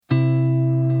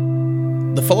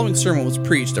The following sermon was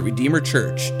preached at Redeemer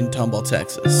Church in Tomball,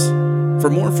 Texas. For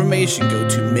more information, go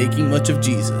to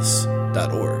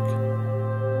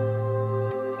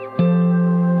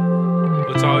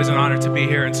makingmuchofjesus.org. It's always an honor to be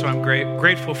here, and so I'm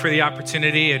grateful for the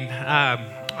opportunity. And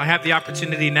I have the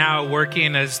opportunity now,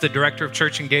 working as the director of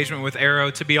church engagement with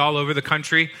Arrow, to be all over the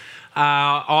country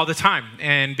all the time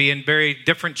and be in very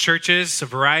different churches, a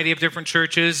variety of different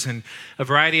churches, and a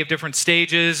variety of different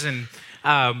stages. And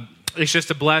it's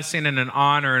just a blessing and an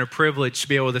honor and a privilege to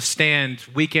be able to stand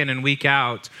week in and week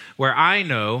out where I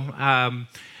know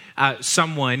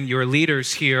your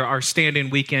leaders here are standing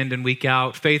week in and week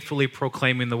out, faithfully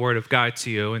proclaiming the word of God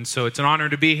to you. And so it's an honor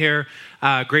to be here.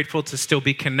 Grateful to still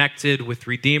be connected with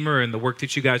Redeemer, and the work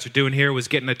that you guys are doing here. Was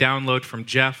getting a download from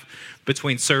Jeff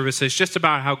between services just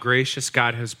about how gracious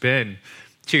God has been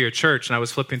to your church. And I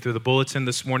was flipping through the bulletin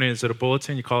this morning. Is it a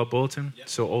bulletin? You call it bulletin? Yep.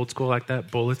 So old school like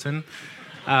that, bulletin.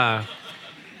 You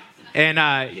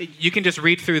can just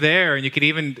read through there, and you could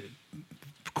even,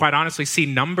 quite honestly, see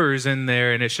numbers in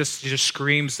there, and it just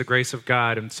screams the grace of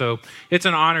God. And so it's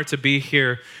an honor to be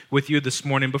here with you this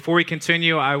morning. Before we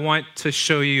continue, I want to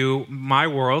show you my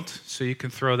world, so you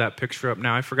can throw that picture up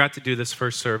now. I forgot to do this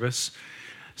first service.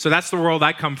 So that's the world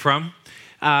I come from.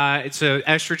 It's an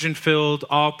estrogen-filled,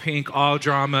 all pink, all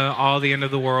drama, all the end of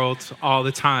the world, all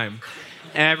the time.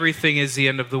 Everything is the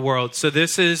end of the world. So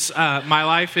this is, my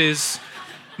life is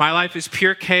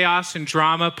pure chaos and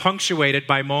drama, punctuated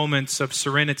by moments of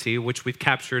serenity, which we've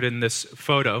captured in this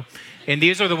photo. And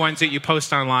these are the ones that you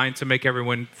post online to make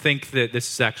everyone think that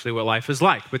this is actually what life is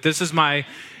like. But this is my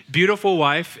beautiful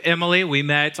wife, Emily. We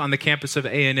met on the campus of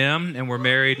A&M, and we're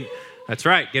married. That's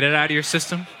right. Get it out of your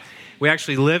system. We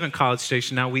actually live in College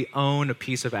Station now. We own a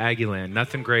piece of Aggieland.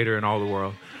 Nothing greater in all the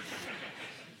world.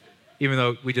 Even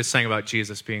though we just sang about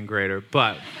Jesus being greater.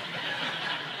 But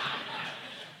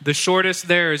the shortest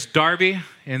there is Darby,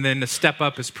 and then a step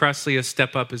up is Presley, a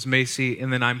step up is Macy,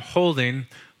 and then I'm holding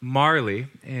Marley.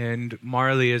 And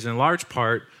Marley is in large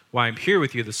part why I'm here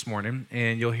with you this morning,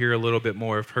 and you'll hear a little bit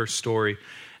more of her story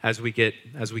as we get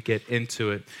into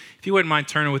it. If you wouldn't mind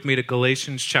turning with me to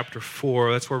Galatians chapter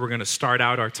 4, that's where we're going to start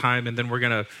out our time, and then we're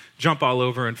going to jump all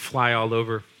over and fly all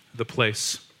over the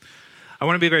place. I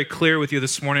want to be very clear with you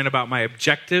this morning about my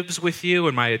objectives with you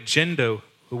and my agenda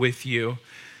with you,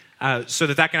 so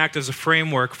that can act as a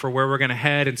framework for where we're going to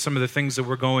head and some of the things that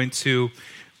we're going to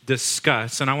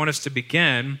discuss. And I want us to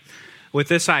begin with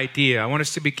this idea. I want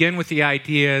us to begin with the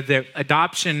idea that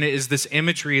adoption is this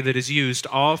imagery that is used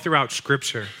all throughout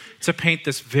Scripture to paint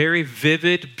this very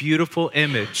vivid, beautiful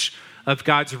image of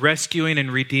God's rescuing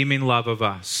and redeeming love of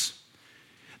us.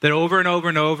 That over and over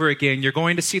and over again, you're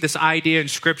going to see this idea in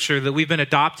Scripture that we've been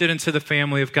adopted into the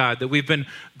family of God, that we've been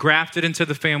grafted into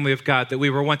the family of God, that we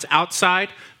were once outside,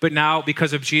 but now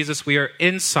because of Jesus, we are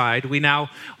inside. We now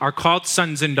are called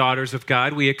sons and daughters of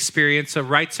God. We experience the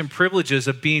rights and privileges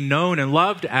of being known and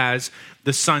loved as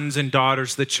the sons and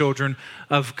daughters, the children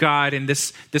of God. And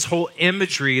this whole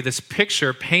imagery, this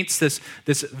picture paints this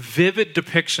vivid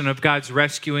depiction of God's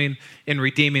rescuing and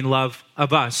redeeming love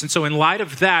of us. And so in light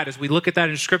of that, as we look at that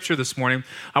in Scripture this morning,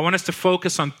 I want us to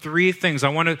focus on three things. I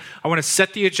want to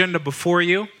set the agenda before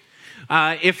you.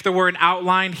 If there were an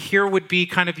outline, here would be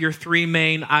kind of your three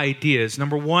main ideas.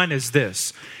 Number one is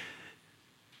this,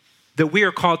 that we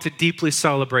are called to deeply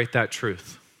celebrate that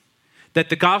truth. That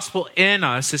the gospel in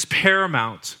us is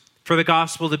paramount for the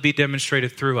gospel to be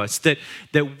demonstrated through us. That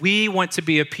we want to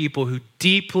be a people who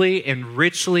deeply and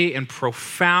richly and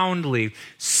profoundly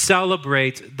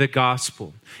celebrate the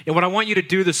gospel. And what I want you to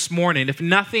do this morning, if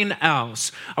nothing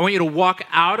else, I want you to walk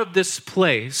out of this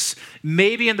place,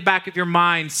 maybe in the back of your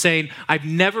mind saying, I've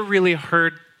never really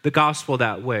heard the gospel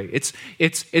that way. It's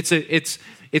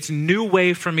a new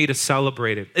way for me to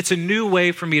celebrate it. It's a new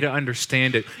way for me to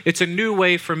understand it. It's a new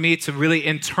way for me to really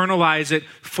internalize it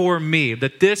for me,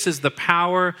 that this is the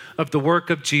power of the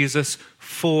work of Jesus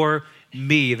for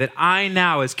me. That I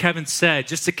now, as Kevin said,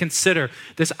 just to consider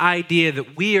this idea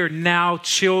that we are now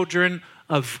children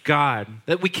of God.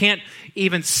 That we can't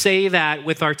even say that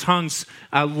with our tongues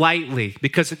lightly,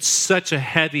 because it's such a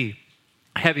heavy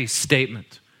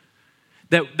statement.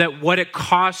 That what it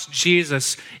cost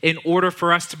Jesus in order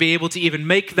for us to be able to even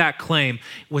make that claim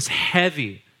was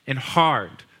heavy and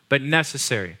hard, but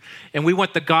necessary. And we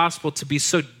want the gospel to be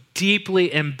so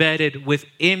deeply embedded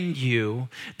within you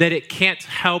that it can't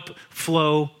help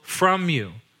flow from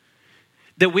you.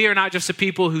 That we are not just a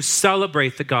people who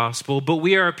celebrate the gospel, but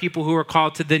we are a people who are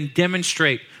called to then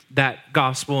demonstrate that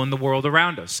gospel in the world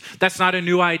around us. That's not a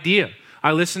new idea.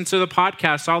 I listen to the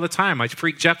podcast all the time. I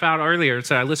freaked Jeff out earlier and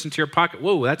said, I listened to your podcast.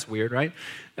 Whoa, that's weird, right?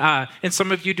 and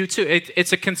some of you do too.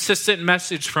 It's a consistent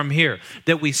message from here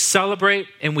that we celebrate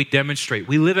and we demonstrate.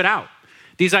 We live it out.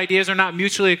 These ideas are not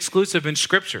mutually exclusive in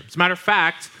Scripture. As a matter of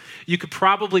fact, you could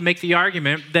probably make the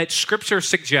argument that Scripture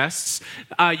suggests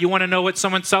you want to know what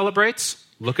someone celebrates?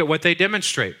 Look at what they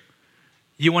demonstrate.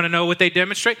 You want to know what they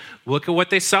demonstrate? Look at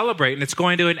what they celebrate, and it's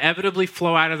going to inevitably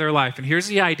flow out of their life. And here's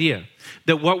the idea,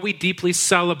 that what we deeply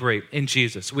celebrate in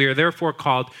Jesus, we are therefore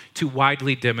called to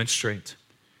widely demonstrate.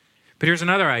 But here's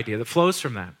another idea that flows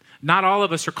from that. Not all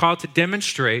of us are called to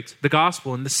demonstrate the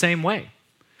gospel in the same way.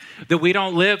 That we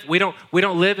don't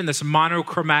live in this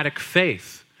monochromatic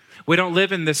faith. We don't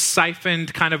live in this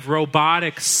siphoned kind of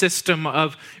robotic system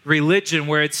of religion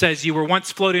where it says you were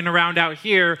once floating around out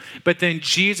here, but then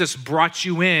Jesus brought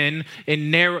you in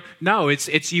and narrow. No,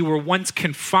 it's you were once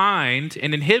confined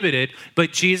and inhibited,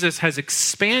 but Jesus has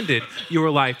expanded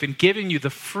your life and given you the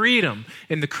freedom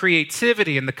and the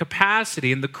creativity and the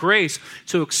capacity and the grace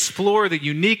to explore the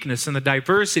uniqueness and the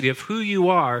diversity of who you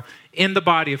are in the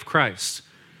body of Christ.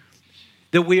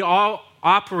 That we all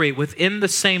operate within the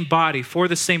same body for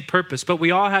the same purpose, but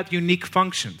we all have unique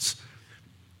functions.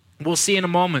 We'll see in a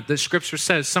moment that Scripture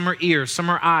says some are ears, some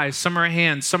are eyes, some are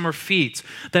hands, some are feet,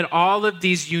 that all of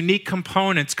these unique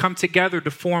components come together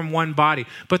to form one body,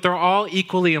 but they're all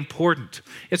equally important.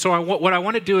 And so what I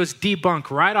want to do is debunk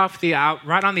right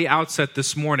on the outset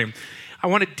this morning. I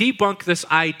want to debunk this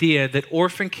idea that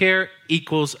orphan care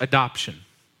equals adoption.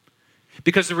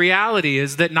 Because the reality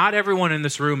is that not everyone in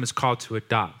this room is called to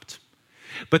adopt.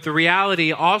 But the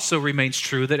reality also remains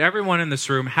true that everyone in this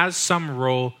room has some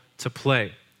role to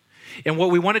play. And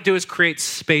what we want to do is create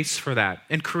space for that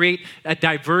and create a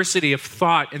diversity of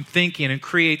thought and thinking and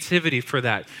creativity for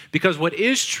that. Because what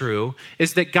is true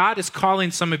is that God is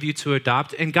calling some of you to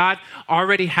adopt, and God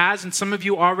already has, and some of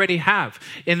you already have.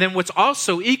 And then what's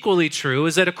also equally true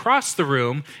is that across the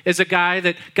room is a guy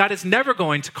that God is never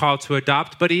going to call to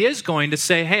adopt, but he is going to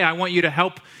say, hey, I want you to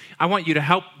help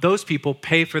those people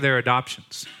pay for their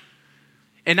adoptions.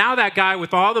 And now that guy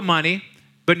with all the money,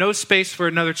 but no space for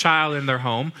another child in their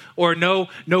home, or no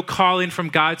calling from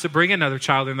God to bring another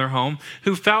child in their home,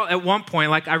 who felt at one point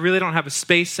like, I really don't have a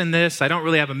space in this. I don't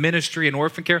really have a ministry in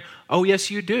orphan care. Oh, yes,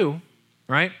 you do,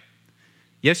 right?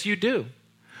 Yes, you do.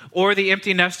 Or the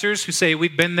empty nesters who say,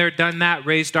 we've been there, done that,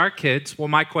 raised our kids. Well,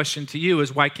 my question to you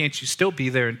is, why can't you still be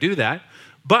there and do that?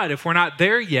 But if we're not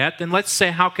there yet, then let's say,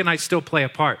 how can I still play a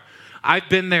part? I've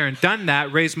been there and done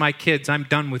that, raised my kids, I'm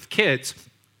done with kids.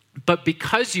 But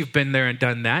because you've been there and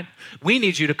done that, we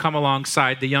need you to come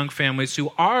alongside the young families who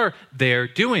are there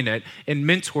doing it and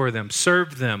mentor them,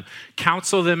 serve them,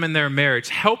 counsel them in their marriage,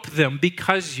 help them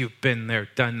because you've been there,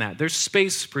 done that. There's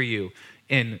space for you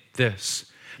in this.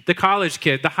 The college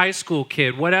kid, the high school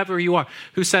kid, whatever you are,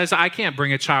 who says, I can't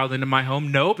bring a child into my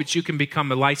home. No, but you can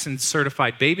become a licensed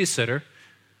certified babysitter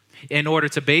in order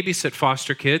to babysit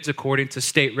foster kids according to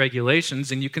state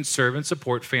regulations, and you can serve and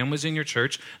support families in your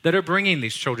church that are bringing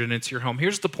these children into your home.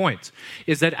 Here's the point,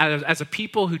 is that as a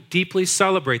people who deeply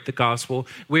celebrate the gospel,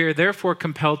 we are therefore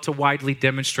compelled to widely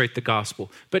demonstrate the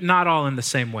gospel, but not all in the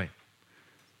same way.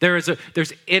 There's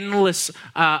endless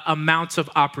amounts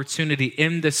of opportunity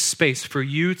in this space for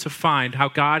you to find how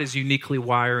God is uniquely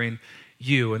wiring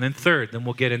you. And then third, then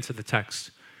we'll get into the text.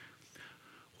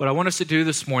 What I want us to do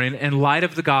this morning, in light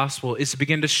of the gospel, is to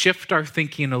begin to shift our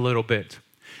thinking a little bit.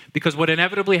 Because what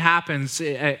inevitably happens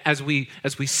as we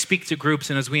speak to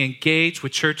groups and as we engage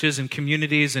with churches and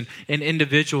communities and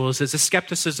individuals is a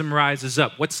skepticism rises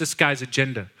up. What's this guy's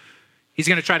agenda? He's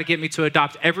going to try to get me to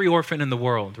adopt every orphan in the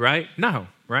world, right? No,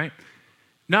 right?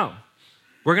 No.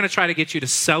 We're going to try to get you to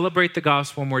celebrate the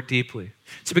gospel more deeply,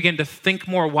 to begin to think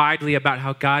more widely about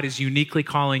how God is uniquely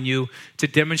calling you to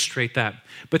demonstrate that,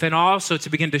 but then also to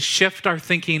begin to shift our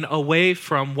thinking away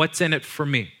from what's in it for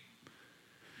me.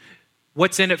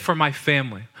 What's in it for my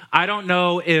family? I don't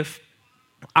know if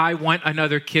I want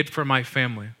another kid for my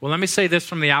family. Well, let me say this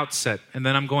from the outset, and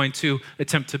then I'm going to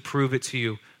attempt to prove it to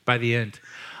you by the end.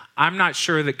 I'm not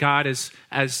sure that God is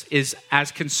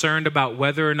as concerned about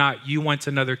whether or not you want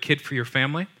another kid for your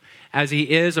family as he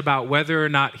is about whether or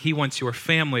not he wants your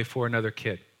family for another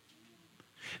kid.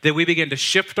 That we begin to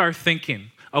shift our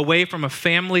thinking away from a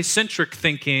family-centric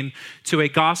thinking to a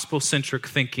gospel-centric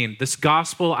thinking. This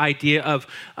gospel idea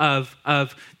of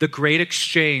the great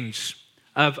exchange,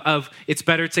 of it's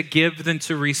better to give than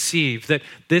to receive. That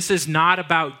this is not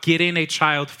about getting a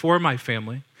child for my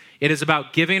family. It is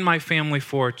about giving my family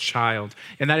for a child.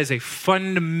 And that is a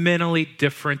fundamentally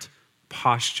different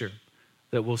posture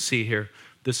that we'll see here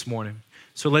this morning.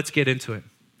 So let's get into it.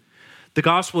 The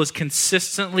gospel is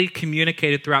consistently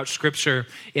communicated throughout Scripture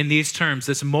in these terms,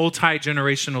 this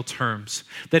multi-generational terms,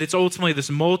 that it's ultimately this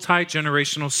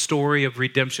multi-generational story of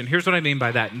redemption. Here's what I mean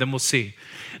by that, and then we'll see.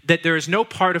 That there is no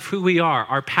part of who we are,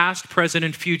 our past, present,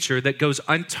 and future, that goes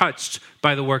untouched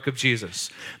by the work of Jesus.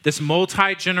 This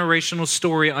multi-generational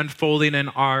story unfolding in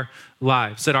our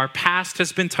lives, that our past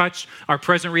has been touched, our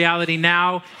present reality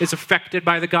now is affected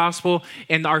by the gospel,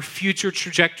 and our future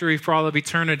trajectory for all of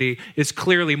eternity is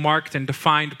clearly marked and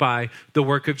defined by the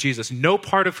work of Jesus. No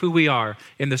part of who we are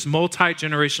in this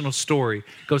multi-generational story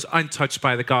goes untouched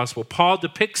by the gospel. Paul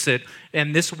depicts it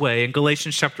in this way in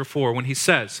Galatians chapter 4 when he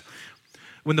says,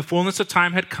 when the fullness of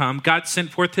time had come, God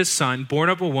sent forth his son, born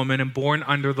of a woman and born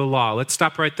under the law. Let's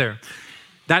stop right there.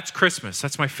 That's Christmas.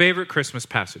 That's my favorite Christmas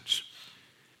passage.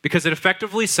 Because it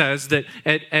effectively says that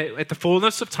at the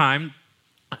fullness of time,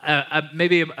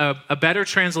 maybe a better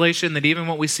translation than even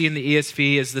what we see in the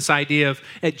ESV is this idea of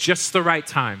at just the right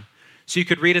time. So you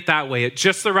could read it that way. At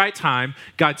just the right time,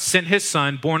 God sent his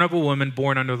son, born of a woman,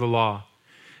 born under the law.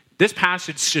 This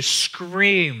passage just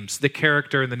screams the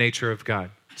character and the nature of God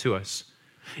to us.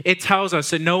 It tells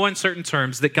us in no uncertain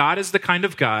terms that God is the kind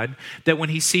of God that when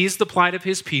he sees the plight of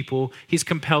his people, he's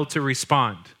compelled to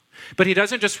respond. But he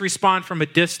doesn't just respond from a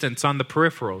distance on the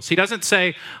peripherals. He doesn't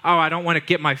say, oh, I don't want to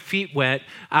get my feet wet,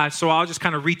 so I'll just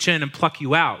kind of reach in and pluck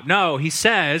you out. No, he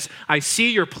says, I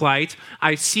see your plight.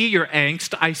 I see your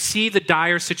angst. I see the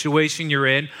dire situation you're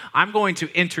in. I'm going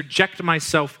to interject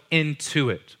myself into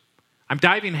it. I'm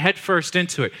diving headfirst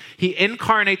into it. He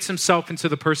incarnates himself into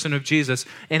the person of Jesus,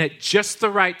 and at just the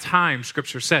right time,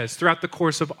 Scripture says, throughout the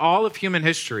course of all of human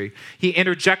history, he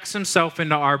interjects himself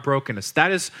into our brokenness.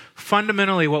 That is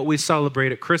fundamentally what we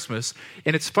celebrate at Christmas,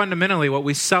 and it's fundamentally what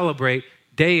we celebrate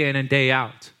day in and day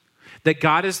out. That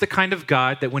God is the kind of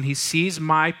God that when he sees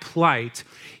my plight,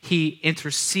 he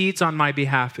intercedes on my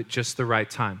behalf at just the right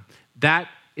time. That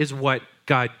is what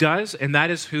God does, and that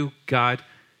is who God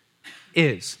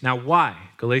is. Now, why?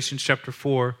 Galatians chapter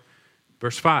 4,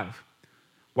 verse 5.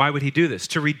 Why would he do this?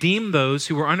 To redeem those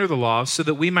who were under the law so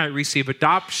that we might receive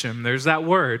adoption, there's that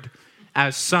word,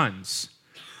 as sons.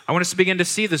 I want us to begin to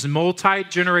see this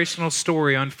multi-generational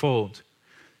story unfold.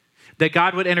 That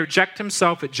God would interject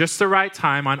himself at just the right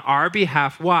time on our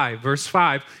behalf. Why? Verse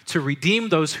 5, to redeem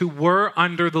those who were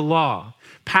under the law.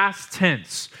 Past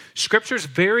tense. Scripture's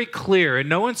very clear in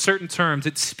no uncertain terms.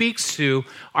 It speaks to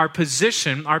our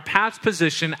position, our past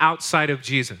position outside of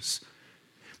Jesus.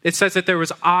 It says that there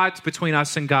was odds between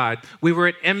us and God. We were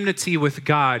at enmity with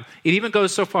God. It even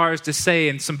goes so far as to say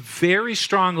in some very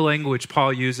strong language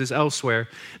Paul uses elsewhere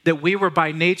that we were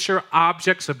by nature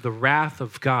objects of the wrath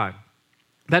of God.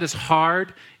 That is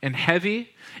hard and heavy,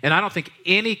 and I don't think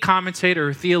any commentator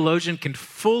or theologian can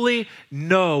fully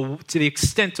know to the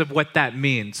extent of what that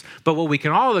means. But what we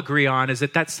can all agree on is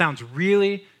that sounds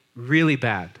really, really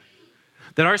bad.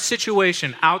 That our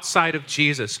situation outside of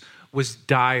Jesus was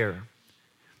dire.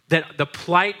 That the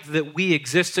plight that we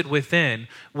existed within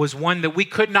was one that we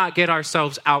could not get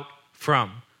ourselves out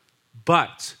from.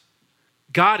 But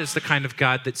God is the kind of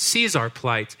God that sees our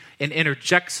plight and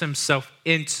interjects himself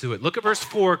into it. Look at verse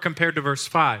 4 compared to verse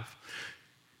 5.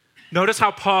 Notice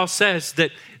how Paul says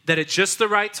that at just the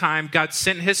right time, God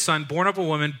sent his son, born of a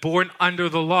woman, born under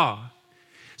the law.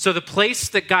 So the place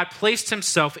that God placed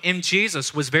himself in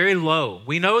Jesus was very low.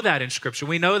 We know that in Scripture.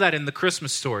 We know that in the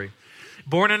Christmas story.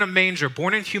 Born in a manger,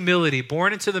 born in humility,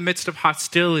 born into the midst of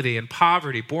hostility and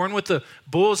poverty, born with the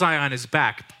bullseye on his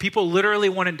back. People literally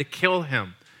wanted to kill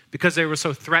him because they were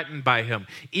so threatened by him,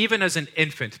 even as an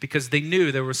infant, because they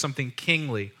knew there was something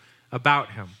kingly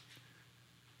about him.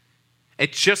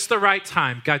 At just the right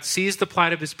time, God sees the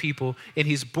plight of his people, and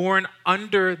he's born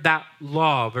under that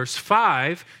law. Verse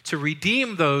 5, to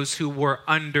redeem those who were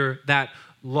under that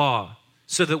law,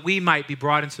 so that we might be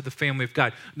brought into the family of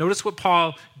God. Notice what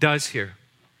Paul does here.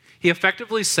 He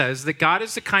effectively says that God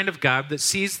is the kind of God that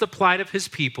sees the plight of his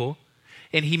people,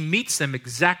 and he meets them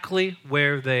exactly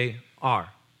where they are.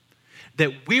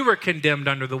 That we were condemned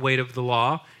under the weight of the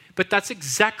law, but that's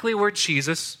exactly where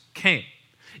Jesus came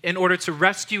in order to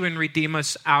rescue and redeem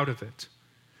us out of it.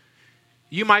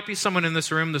 You might be someone in this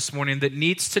room this morning that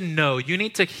needs to know, you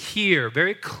need to hear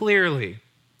very clearly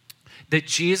that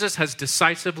Jesus has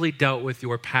decisively dealt with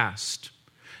your past.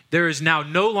 There is now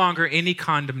no longer any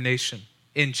condemnation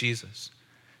in Jesus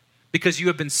because you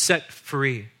have been set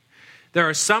free. There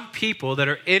are some people that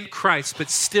are in Christ but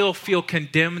still feel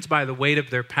condemned by the weight of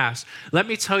their past. Let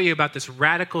me tell you about this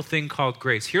radical thing called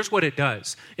grace. Here's what it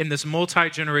does in this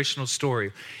multi-generational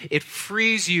story. It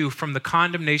frees you from the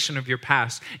condemnation of your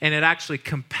past, and it actually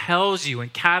compels you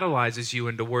and catalyzes you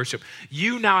into worship.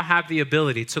 You now have the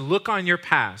ability to look on your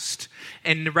past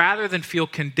and rather than feel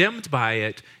condemned by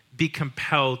it, be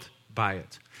compelled by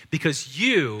it. Because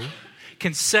you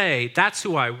can say, that's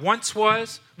who I once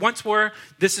were,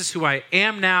 this is who I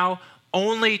am now.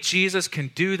 Only Jesus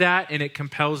can do that, and it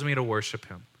compels me to worship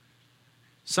him.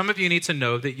 Some of you need to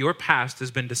know that your past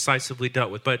has been decisively dealt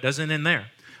with, but it doesn't end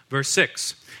there. Verse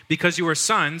 6, because you are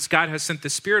sons, God has sent the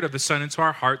Spirit of the Son into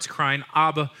our hearts, crying,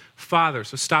 Abba, Father.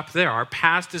 So stop there. Our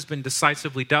past has been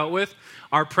decisively dealt with.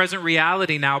 Our present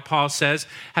reality now, Paul says,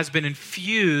 has been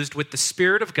infused with the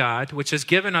Spirit of God, which has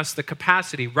given us the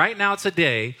capacity right now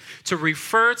today to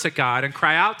refer to God and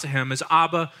cry out to him as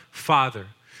Abba, Father.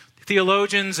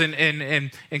 Theologians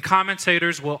and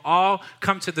commentators will all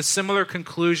come to the similar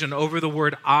conclusion over the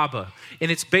word Abba.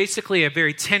 And it's basically a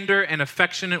very tender and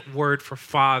affectionate word for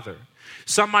father.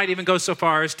 Some might even go so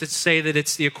far as to say that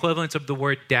it's the equivalent of the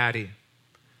word daddy.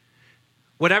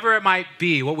 Whatever it might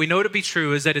be, what we know to be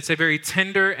true is that it's a very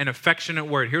tender and affectionate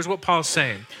word. Here's what Paul's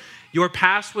saying. Your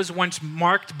past was once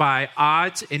marked by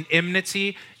odds and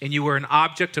enmity, and you were an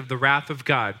object of the wrath of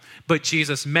God. But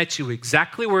Jesus met you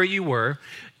exactly where you were,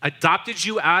 adopted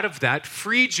you out of that,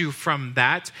 freed you from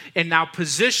that, and now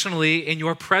positionally in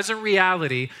your present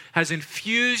reality has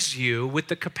infused you with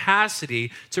the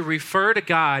capacity to refer to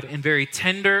God in very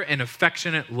tender and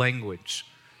affectionate language.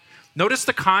 Notice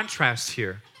the contrast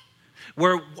here.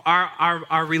 Where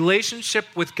our relationship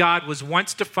with God was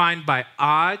once defined by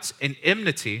odds and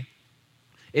enmity,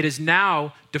 it is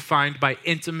now defined by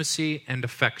intimacy and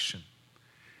affection.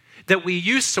 That we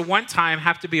used to one time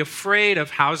have to be afraid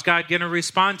of how's God going to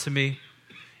respond to me.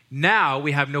 Now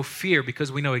we have no fear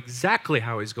because we know exactly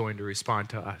how he's going to respond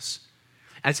to us.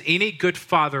 As any good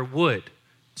father would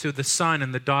to the son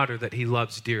and the daughter that he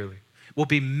loves dearly. Will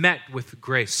be met with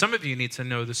grace. Some of you need to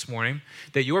know this morning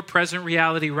that your present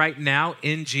reality right now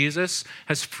in Jesus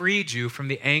has freed you from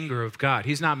the anger of God.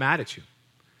 He's not mad at you.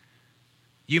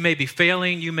 You may be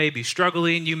failing, you may be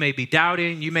struggling, you may be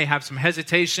doubting, you may have some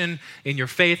hesitation in your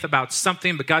faith about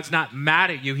something, but God's not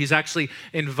mad at you. He's actually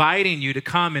inviting you to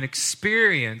come and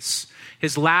experience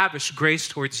his lavish grace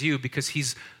towards you because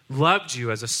he's loved you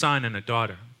as a son and a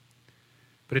daughter.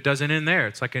 But it doesn't end there.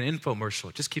 It's like an infomercial.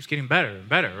 It just keeps getting better and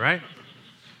better, right?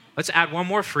 Let's add one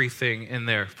more free thing in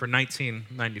there for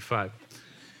 1995.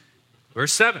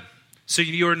 Verse 7. So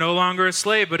you are no longer a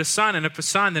slave, but a son, and if a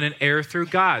son, then an heir through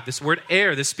God. This word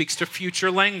heir, this speaks to future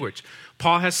language.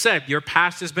 Paul has said, your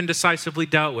past has been decisively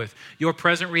dealt with. Your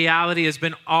present reality has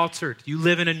been altered. You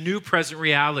live in a new present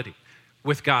reality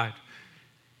with God.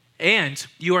 And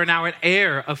you are now an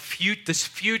heir of this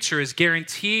future is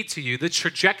guaranteed to you. The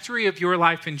trajectory of your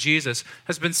life in Jesus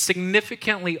has been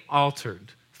significantly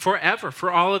altered forever,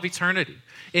 for all of eternity.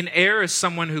 An heir is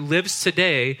someone who lives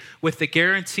today with the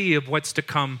guarantee of what's to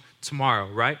come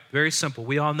tomorrow, right? Very simple.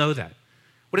 We all know that.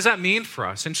 What does that mean for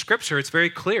us? In Scripture, it's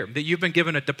very clear that you've been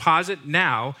given a deposit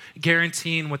now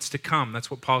guaranteeing what's to come.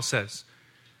 That's what Paul says.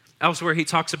 Elsewhere, he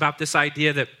talks about this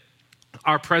idea that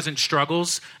our present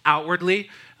struggles outwardly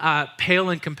pale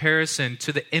in comparison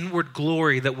to the inward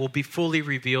glory that will be fully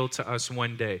revealed to us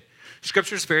one day.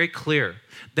 Scripture is very clear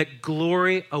that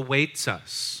glory awaits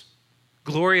us.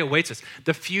 Glory awaits us.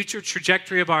 The future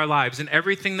trajectory of our lives and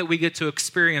everything that we get to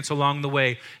experience along the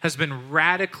way has been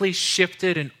radically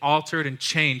shifted and altered and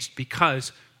changed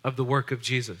because of the work of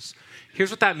Jesus. Here's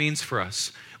what that means for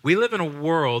us. We live in a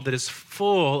world that is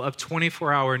full of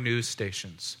 24-hour news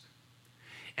stations.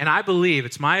 And I believe,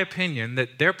 it's my opinion,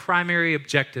 that their primary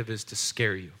objective is to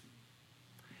scare you.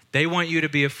 They want you to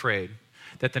be afraid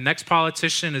that the next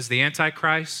politician is the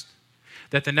Antichrist,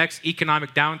 that the next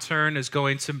economic downturn is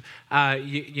going to,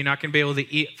 you're not going to be able to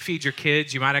feed your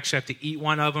kids. You might actually have to eat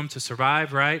one of them to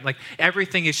survive, right? Like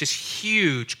everything is just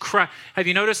huge. Have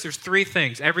you noticed there's three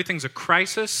things? Everything's a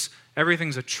crisis.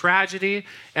 Everything's a tragedy.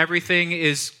 Everything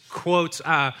is, quote,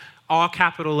 all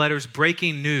capital letters,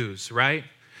 breaking news, right?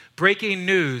 Breaking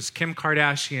news, Kim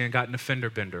Kardashian got in a fender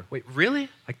bender. Wait, really?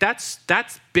 Like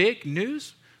that's big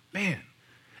news? Man.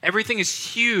 Everything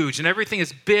is huge and everything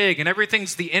is big and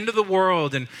everything's the end of the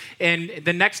world and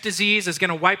the next disease is going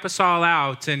to wipe us all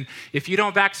out. And if you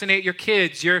don't vaccinate your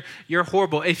kids, you're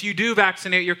horrible. If you do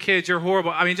vaccinate your kids, you're horrible.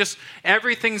 I mean, just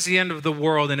everything's the end of the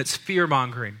world and it's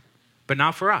fear-mongering, but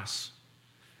not for us.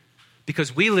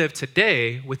 Because we live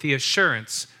today with the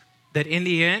assurance that in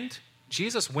the end,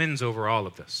 Jesus wins over all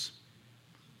of this.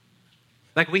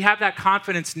 Like we have that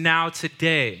confidence now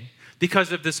today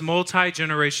because of this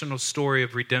multi-generational story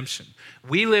of redemption.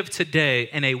 We live today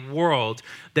in a world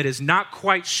that is not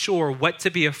quite sure what to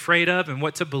be afraid of and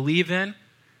what to believe in.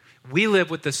 We live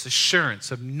with this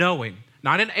assurance of knowing,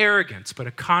 not an arrogance, but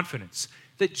a confidence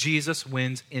that Jesus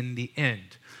wins in the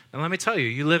end. And let me tell you,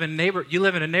 you live in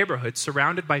a neighborhood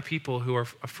surrounded by people who are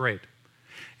afraid.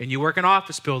 And you work in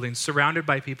office buildings surrounded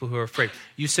by people who are afraid.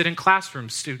 You sit in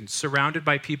classrooms, students, surrounded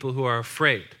by people who are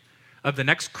afraid of the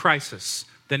next crisis,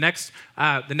 the next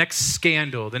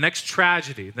scandal, the next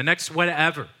tragedy, the next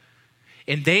whatever.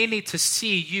 And they need to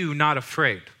see you not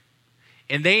afraid.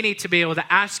 And they need to be able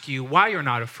to ask you why you're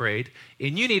not afraid.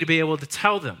 And you need to be able to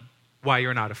tell them why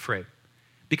you're not afraid.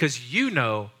 Because you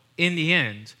know, in the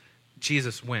end,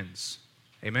 Jesus wins.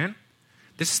 Amen?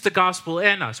 This is the gospel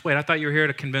in us. Wait, I thought you were here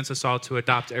to convince us all to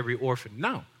adopt every orphan.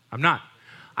 No, I'm not.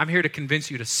 I'm here to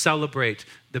convince you to celebrate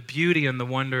the beauty and the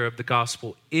wonder of the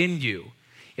gospel in you.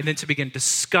 And then to begin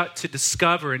to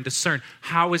discover and discern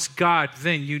how is God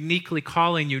then uniquely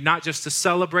calling you not just to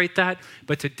celebrate that,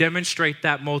 but to demonstrate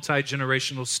that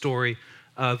multi-generational story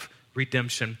of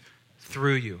redemption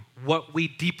through you. What we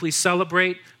deeply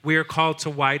celebrate, we are called to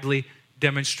widely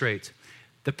demonstrate.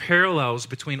 The parallels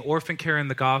between orphan care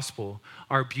and the gospel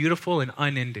are beautiful and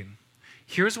unending.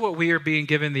 Here's what we are being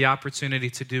given the opportunity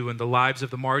to do in the lives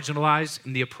of the marginalized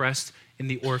and the oppressed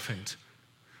and the orphaned.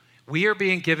 We are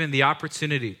being given the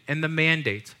opportunity and the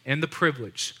mandate and the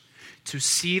privilege to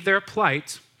see their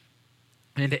plight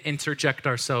and to interject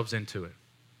ourselves into it.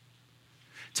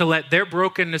 To let their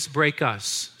brokenness break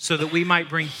us so that we might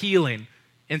bring healing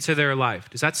into their life.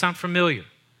 Does that sound familiar?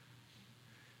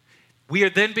 We are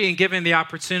then being given the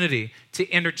opportunity to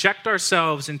interject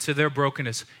ourselves into their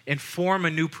brokenness and form a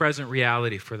new present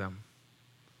reality for them.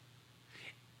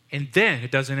 And then,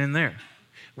 it doesn't end there.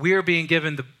 We are being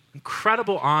given the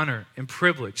incredible honor and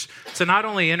privilege to not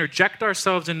only interject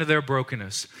ourselves into their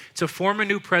brokenness, to form a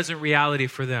new present reality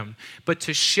for them, but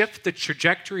to shift the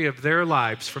trajectory of their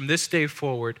lives from this day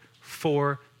forward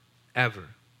forever.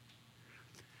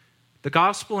 The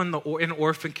gospel and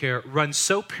orphan care run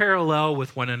so parallel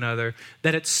with one another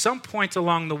that at some point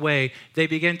along the way, they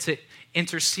begin to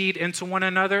intercede into one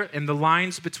another, and the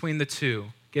lines between the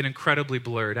two get incredibly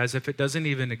blurred, as if it doesn't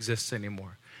even exist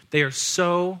anymore. They are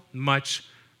so much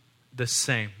the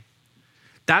same.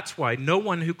 That's why no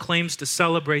one who claims to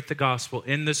celebrate the gospel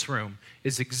in this room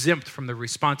is exempt from the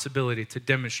responsibility to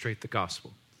demonstrate the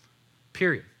gospel.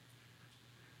 Period.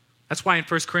 That's why in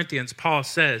 1 Corinthians, Paul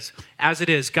says, as it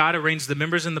is, God arranged the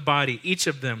members in the body, each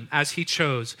of them as he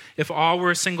chose. If all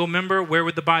were a single member, where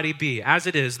would the body be? As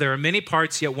it is, there are many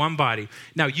parts, yet one body.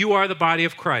 Now you are the body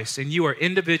of Christ, and you are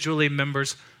individually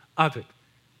members of it.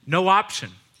 No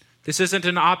option. This isn't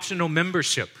an optional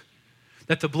membership.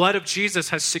 That the blood of Jesus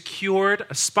has secured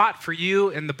a spot for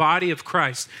you in the body of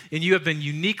Christ, and you have been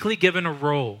uniquely given a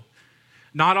role.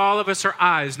 Not all of us are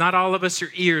eyes, not all of us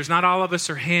are ears, not all of us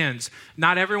are hands.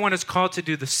 Not everyone is called to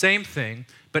do the same thing,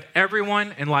 but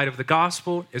everyone, in light of the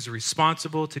gospel, is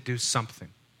responsible to do something.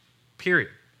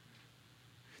 Period.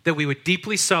 That we would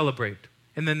deeply celebrate,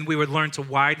 and then we would learn to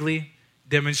widely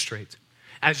demonstrate.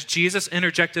 As Jesus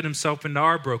interjected himself into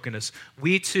our brokenness,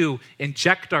 we too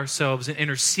inject ourselves and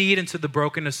intercede into the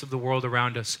brokenness of the world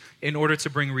around us in order to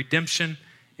bring redemption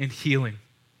and healing.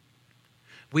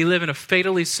 We live in a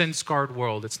fatally sin-scarred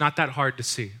world. It's not that hard to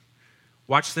see.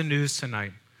 Watch the news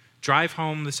tonight. Drive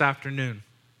home this afternoon,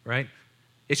 right?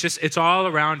 It's all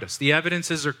around us. The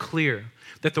evidences are clear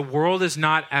that the world is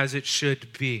not as it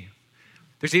should be.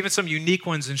 There's even some unique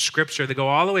ones in Scripture that go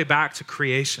all the way back to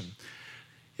creation.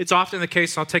 It's often the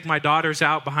case, I'll take my daughters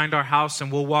out behind our house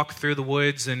and we'll walk through the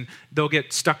woods and they'll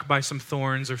get stuck by some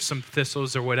thorns or some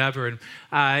thistles or whatever.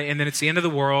 And then it's the end of the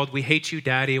world. We hate you,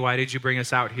 Daddy. Why did you bring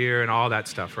us out here? And all that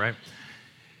stuff, right?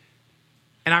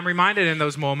 And I'm reminded in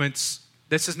those moments,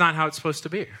 this is not how it's supposed to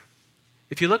be.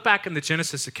 If you look back in the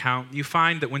Genesis account, you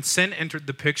find that when sin entered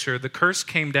the picture, the curse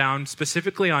came down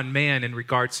specifically on man in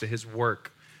regards to his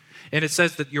work. And it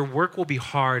says that your work will be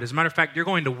hard. As a matter of fact, you're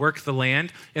going to work the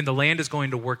land, and the land is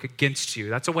going to work against you.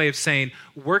 That's a way of saying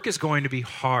work is going to be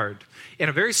hard. In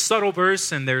a very subtle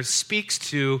verse, and there speaks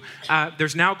to,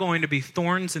 there's now going to be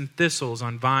thorns and thistles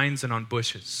on vines and on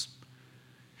bushes.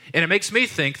 And it makes me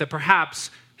think that perhaps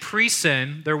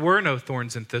pre-sin, there were no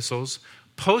thorns and thistles.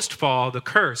 Post-fall, the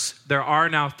curse, there are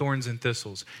now thorns and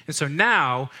thistles. And so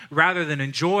now, rather than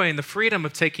enjoying the freedom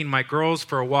of taking my girls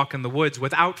for a walk in the woods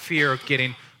without fear of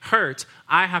getting hurt,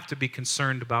 I have to be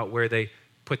concerned about where they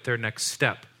put their next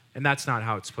step. And that's not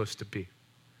how it's supposed to be.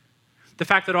 The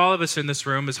fact that all of us in this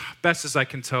room, as best as I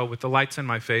can tell with the lights in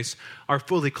my face, are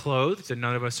fully clothed and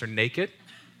none of us are naked,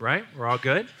 right? We're all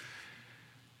good.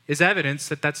 Is evidence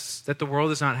that the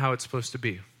world is not how it's supposed to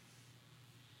be.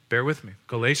 Bear with me.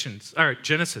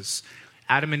 Genesis.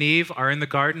 Adam and Eve are in the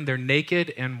garden. They're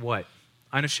naked and what?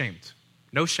 Unashamed.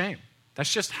 No shame.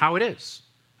 That's just how it is.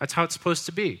 That's how it's supposed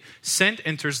to be. Sin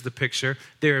enters the picture.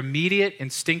 Their immediate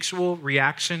instinctual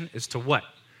reaction is to what?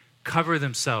 Cover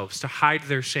themselves, to hide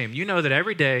their shame. You know that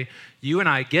every day you and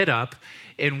I get up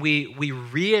and we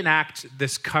reenact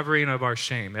this covering of our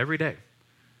shame every day.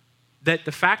 That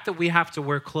the fact that we have to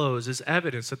wear clothes is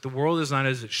evidence that the world is not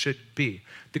as it should be.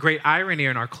 The great irony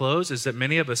in our clothes is that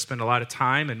many of us spend a lot of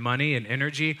time and money and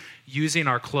energy using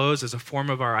our clothes as a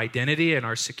form of our identity and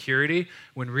our security,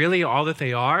 when really all that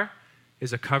they are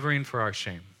is a covering for our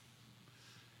shame.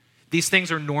 These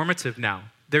things are normative now.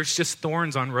 There's just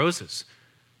thorns on roses.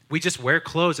 We just wear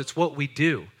clothes. It's what we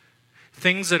do.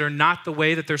 Things that are not the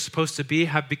way that they're supposed to be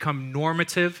have become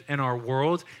normative in our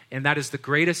world, and that is the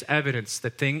greatest evidence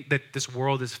that this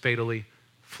world is fatally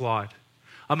flawed.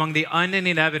 Among the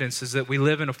unending evidence is that we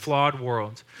live in a flawed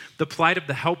world. The plight of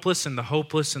the helpless and the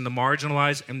hopeless and the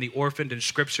marginalized and the orphaned in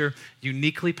Scripture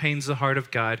uniquely pains the heart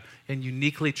of God and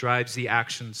uniquely drives the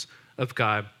actions of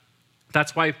God.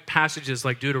 That's why passages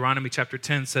like Deuteronomy chapter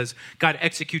 10 says, God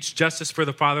executes justice for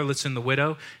the fatherless and the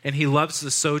widow, and he loves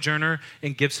the sojourner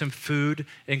and gives him food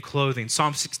and clothing.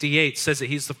 Psalm 68 says that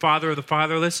he's the father of the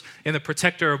fatherless and the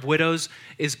protector of widows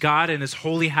is God in his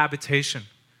holy habitation.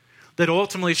 That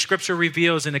ultimately Scripture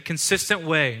reveals in a consistent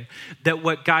way that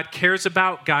what God cares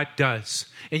about, God does.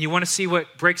 And you want to see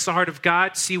what breaks the heart of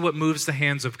God? See what moves the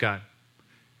hands of God.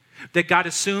 That God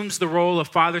assumes the role of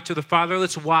father to the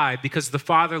fatherless. Why? Because the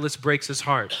fatherless breaks his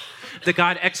heart. That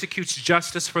God executes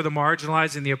justice for the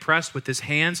marginalized and the oppressed with his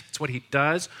hands. That's what he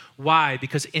does. Why?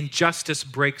 Because injustice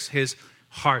breaks his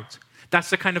heart.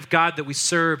 That's the kind of God that we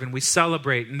serve and we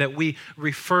celebrate and that we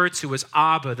refer to as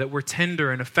Abba, that we're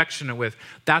tender and affectionate with.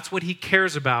 That's what he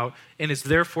cares about and is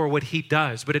therefore what he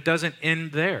does. But it doesn't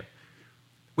end there.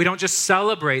 We don't just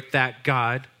celebrate that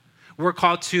God. We're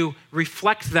called to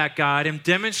reflect that God and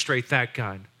demonstrate that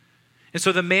God. And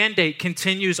so the mandate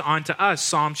continues on to us.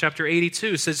 Psalm chapter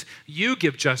 82 says, you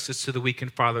give justice to the weak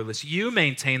and fatherless. You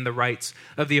maintain the rights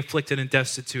of the afflicted and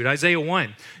destitute. Isaiah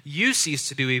 1, you cease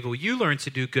to do evil. You learn to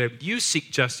do good. You seek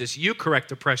justice. You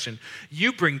correct oppression.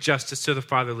 You bring justice to the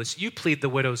fatherless. You plead the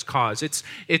widow's cause.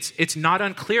 It's not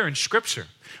unclear in Scripture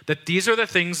that these are the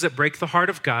things that break the heart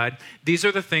of God. These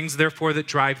are the things, therefore, that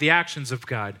drive the actions of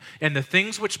God. And the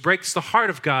things which breaks the heart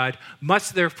of God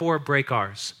must, therefore, break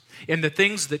ours. And the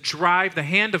things that drive the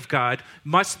hand of God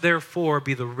must, therefore,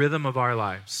 be the rhythm of our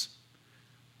lives.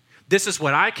 This is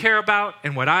what I care about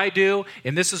and what I do,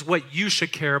 and this is what you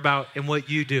should care about and what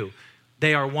you do.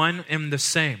 They are one and the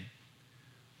same.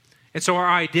 And so our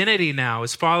identity now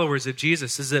as followers of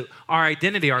Jesus is that our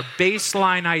identity, our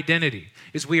baseline identity,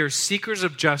 is we are seekers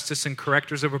of justice and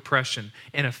correctors of oppression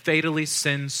in a fatally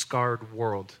sin-scarred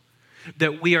world.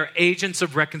 That we are agents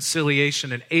of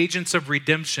reconciliation and agents of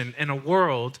redemption in a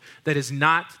world that is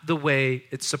not the way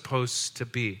it's supposed to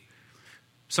be.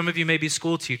 Some of you may be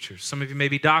school teachers. Some of you may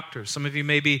be doctors. Some of you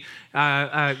may be,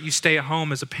 you stay at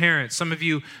home as a parent. Some of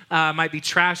you might be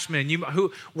trashmen.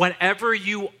 Whatever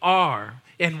you are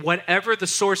and whatever the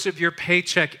source of your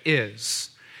paycheck is,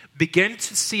 begin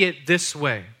to see it this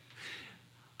way.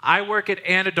 I work at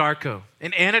Anadarko,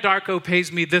 and Anadarko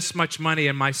pays me this much money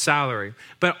in my salary.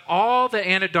 But all that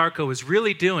Anadarko is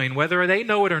really doing, whether they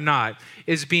know it or not,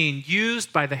 is being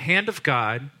used by the hand of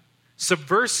God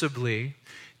subversively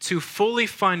to fully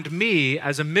fund me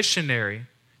as a missionary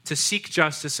to seek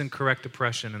justice and correct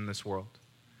oppression in this world.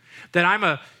 That I'm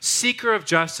a seeker of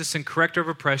justice and corrector of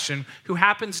oppression who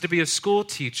happens to be a school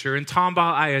teacher in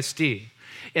Tomball ISD.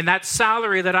 And that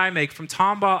salary that I make from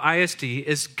Tomball ISD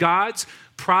is God's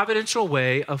providential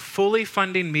way of fully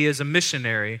funding me as a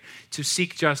missionary to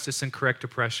seek justice and correct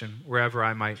oppression wherever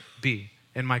I might be,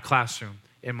 in my classroom,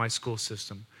 in my school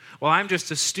system. Well, I'm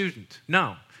just a student.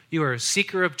 No, you are a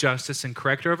seeker of justice and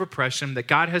corrector of oppression that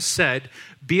God has said,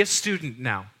 be a student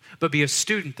now, but be a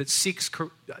student that seeks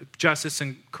justice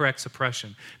and corrects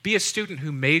oppression. Be a student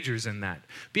who majors in that.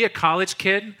 Be a college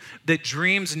kid that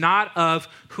dreams not of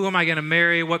who am I going to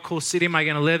marry, what cool city am I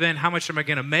going to live in, how much am I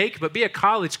going to make, but be a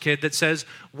college kid that says,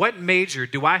 what major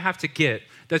do I have to get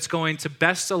that's going to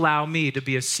best allow me to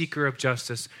be a seeker of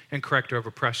justice and corrector of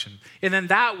oppression? And then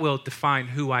that will define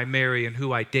who I marry and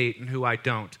who I date and who I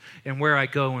don't, and where I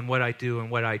go and what I do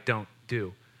and what I don't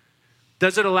do.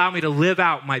 Does it allow me to live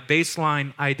out my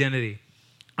baseline identity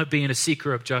of being a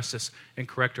seeker of justice and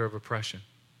corrector of oppression?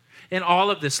 And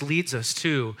all of this leads us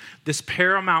to this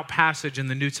paramount passage in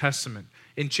the New Testament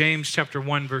in James chapter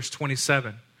 1, verse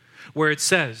 27, where it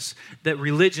says that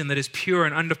religion that is pure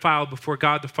and undefiled before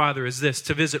God the Father is this: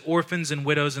 to visit orphans and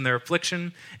widows in their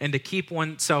affliction and to keep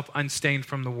oneself unstained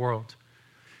from the world.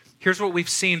 Here's what we've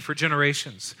seen for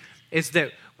generations, is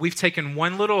that we've taken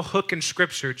one little hook in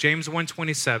Scripture, James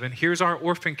 1:27. Here's our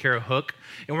orphan care hook,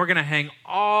 and we're going to hang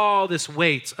all this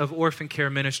weight of orphan care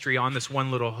ministry on this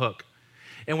one little hook.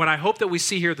 And what I hope that we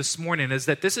see here this morning is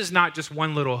that this is not just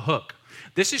one little hook.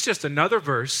 This is just another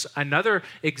verse, another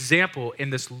example in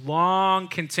this long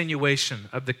continuation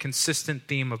of the consistent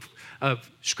theme of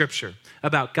Scripture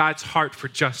about God's heart for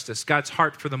justice, God's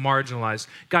heart for the marginalized,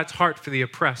 God's heart for the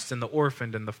oppressed and the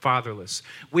orphaned and the fatherless.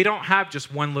 We don't have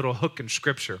just one little hook in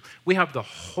Scripture. We have the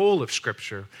whole of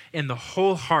Scripture and the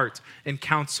whole heart and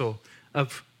counsel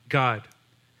of God.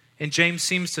 And James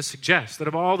seems to suggest that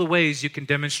of all the ways you can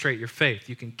demonstrate your faith,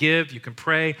 you can give, you can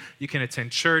pray, you can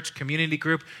attend church, community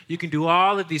group, you can do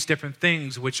all of these different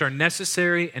things which are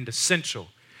necessary and essential.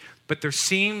 But there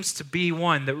seems to be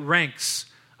one that ranks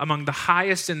among the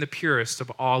highest and the purest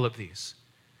of all of these.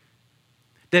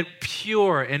 That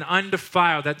pure and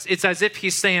undefiled, it's as if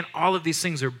he's saying all of these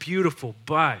things are beautiful,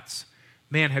 but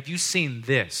man, have you seen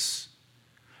this?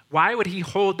 Why would he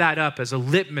hold that up as a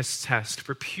litmus test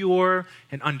for pure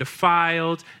and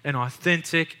undefiled and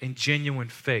authentic and genuine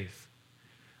faith?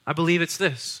 I believe it's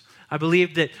this. I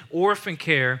believe that orphan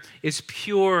care is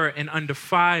pure and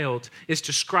undefiled, is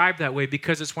described that way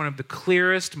because it's one of the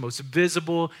clearest, most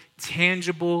visible,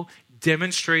 tangible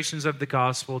demonstrations of the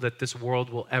gospel that this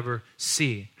world will ever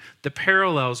see. The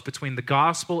parallels between the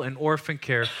gospel and orphan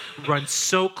care run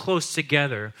so close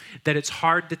together that it's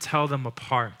hard to tell them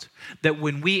apart. That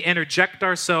when we interject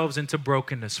ourselves into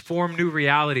brokenness, form new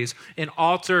realities, and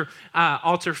alter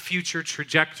future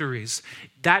trajectories,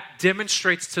 that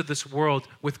demonstrates to this world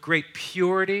with great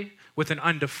purity, with an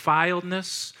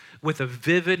undefiledness, with a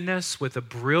vividness, with a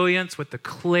brilliance, with a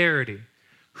clarity,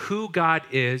 who God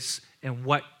is and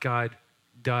what God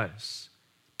does.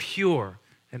 Pure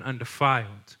and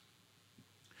undefiled.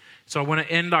 So I want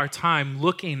to end our time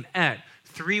looking at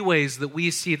 3 ways that we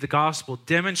see the gospel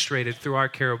demonstrated through our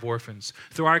care of orphans,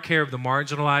 through our care of the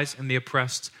marginalized and the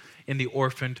oppressed and the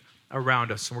orphaned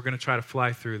around us. And we're going to try to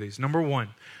fly through these. Number 1,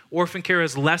 orphan care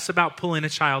is less about pulling a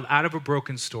child out of a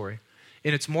broken story,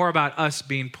 and it's more about us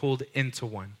being pulled into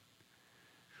one.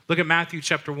 Look at Matthew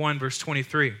chapter 1, verse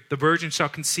 23. The virgin shall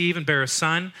conceive and bear a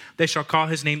son. They shall call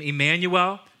his name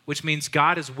Emmanuel, which means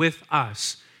God is with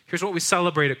us. Here's what we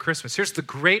celebrate at Christmas. Here's the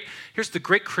great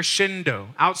crescendo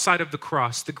outside of the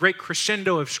cross. The great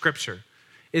crescendo of Scripture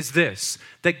is this,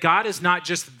 that God is not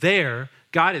just there,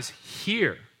 God is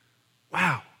here.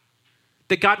 Wow.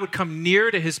 That God would come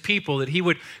near to his people, that he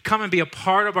would come and be a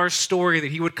part of our story,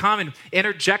 that he would come and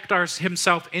interject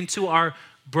himself into our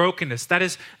brokenness. That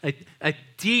is a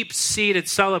deep-seated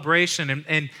celebration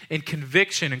and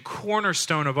conviction and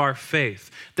cornerstone of our faith.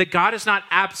 That God is not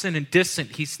absent and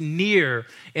distant. He's near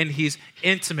and he's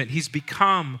intimate. He's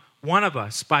become one of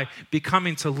us by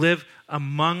becoming to live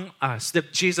among us.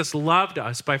 That Jesus loved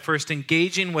us by first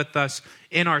engaging with us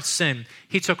in our sin.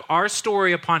 He took our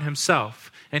story upon himself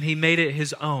and he made it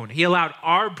his own. He allowed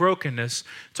our brokenness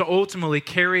to ultimately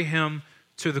carry him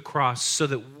to the cross so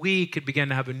that we could begin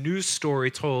to have a new story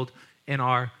told in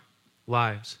our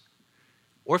lives.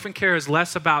 Orphan care is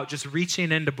less about just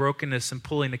reaching into brokenness and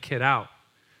pulling a kid out.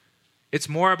 It's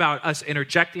more about us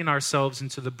interjecting ourselves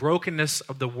into the brokenness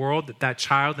of the world that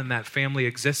child and that family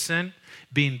exists in,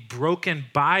 being broken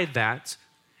by that,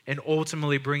 and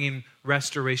ultimately bringing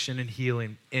restoration and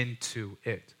healing into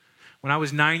it. When I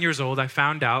was 9 years old, I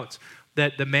found out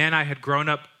that the man I had grown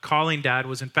up calling dad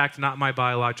was in fact not my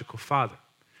biological father.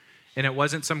 And it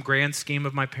wasn't some grand scheme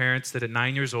of my parents that at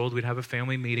 9 years old we'd have a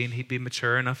family meeting, he'd be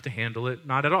mature enough to handle it.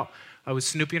 Not at all. I was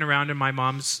snooping around in my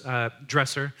mom's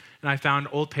dresser, and I found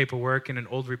old paperwork and an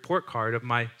old report card of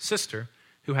my sister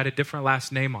who had a different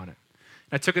last name on it.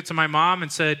 I took it to my mom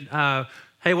and said,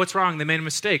 hey, what's wrong? They made a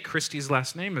mistake. Christy's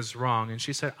last name is wrong. And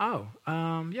she said,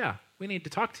 yeah, we need to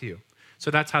talk to you.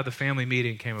 So that's how the family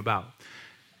meeting came about.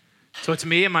 So it's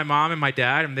me and my mom and my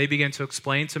dad, and they began to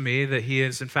explain to me that he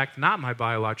is, in fact, not my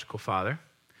biological father.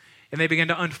 And they began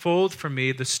to unfold for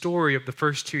me the story of the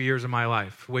first 2 years of my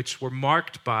life, which were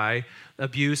marked by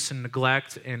abuse and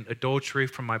neglect and adultery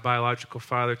from my biological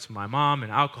father to my mom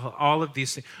and alcohol, all of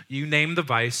these things. You name the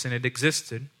vice, and it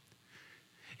existed.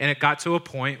 And it got to a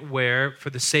point where, for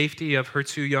the safety of her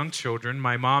 2 young children,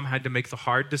 my mom had to make the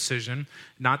hard decision,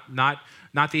 not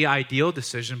the ideal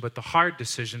decision, but the hard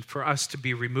decision for us to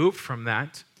be removed from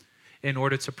that in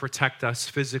order to protect us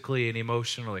physically and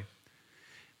emotionally.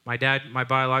 My dad, my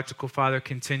biological father,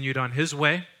 continued on his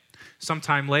way,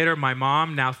 Sometime later, my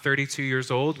mom, now 32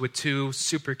 years old, with two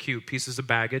super cute pieces of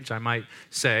baggage, I might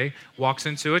say, walks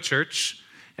into a church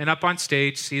and up on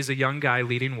stage sees a young guy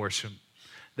leading worship.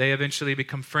 They eventually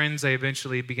become friends. They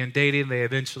eventually begin dating. They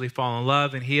eventually fall in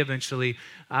love. And he eventually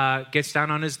gets down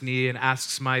on his knee and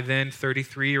asks my then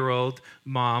 33-year-old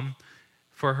mom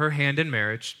for her hand in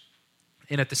marriage.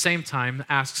 And at the same time,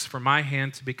 asks for my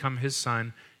hand to become his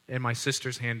son and my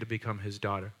sister's hand to become his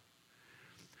daughter.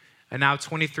 A now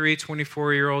 23,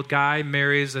 24-year-old guy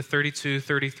marries a 32,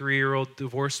 33-year-old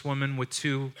divorced woman with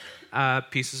two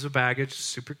pieces of baggage.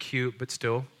 Super cute, but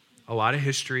still a lot of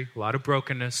history, a lot of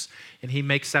brokenness, and he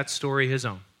makes that story his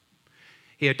own.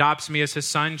 He adopts me as his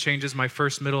son, changes my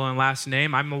first, middle, and last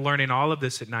name. I'm learning all of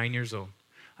this at 9 years old.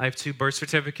 I have 2 birth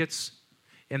certificates,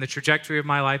 and the trajectory of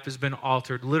my life has been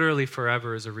altered literally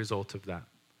forever as a result of that.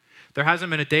 There hasn't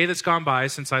been a day that's gone by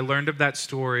since I learned of that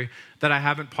story that I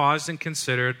haven't paused and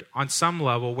considered on some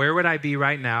level, where would I be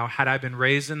right now had I been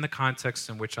raised in the context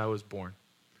in which I was born?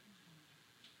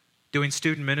 Doing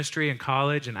student ministry in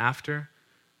college and after,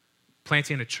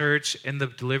 planting a church in the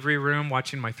delivery room,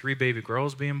 watching my 3 baby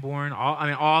girls being born,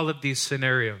 all of these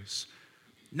scenarios.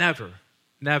 Never.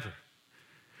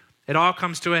 It all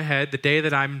comes to a head the day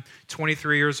that I'm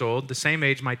 23 years old, the same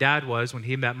age my dad was when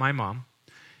he met my mom.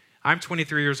 I'm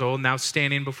 23 years old, now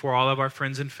standing before all of our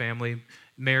friends and family,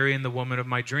 marrying the woman of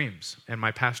my dreams, and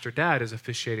my pastor dad is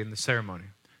officiating the ceremony.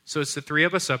 So it's the 3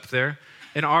 of us up there,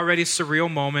 an already surreal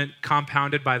moment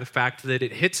compounded by the fact that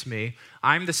it hits me.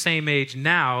 I'm the same age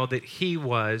now that he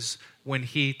was when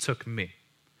he took me.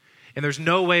 And there's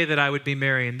no way that I would be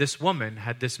marrying this woman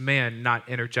had this man not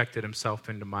interjected himself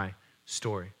into my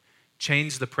story.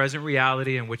 Changed the present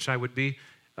reality in which I would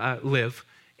live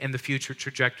and the future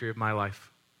trajectory of my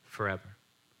life forever.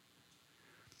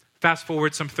 Fast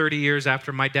forward some 30 years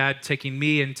after my dad taking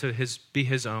me into be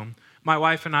his own, my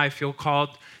wife and I feel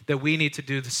called that we need to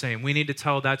do the same. We need to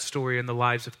tell that story in the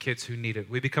lives of kids who need it.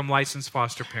 We become licensed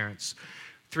foster parents.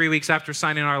 3 weeks after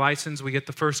signing our license, we get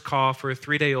the first call for a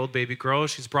 3-day-old baby girl.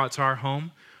 She's brought to our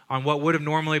home on what would have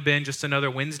normally been just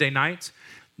another Wednesday night.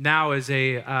 Now it's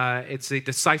a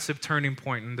decisive turning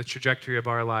point in the trajectory of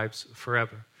our lives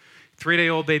forever.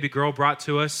 3-day-old baby girl brought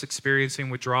to us experiencing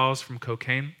withdrawals from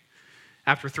cocaine.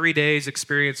 After 3 days,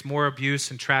 experienced more abuse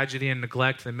and tragedy and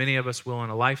neglect than many of us will in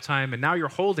a lifetime. And now you're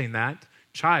holding that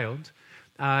child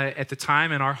at the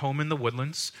time in our home in the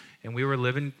Woodlands. And we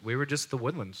were just the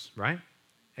Woodlands, right?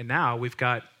 And now we've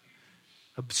got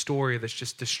a story that's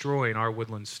just destroying our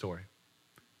Woodlands story.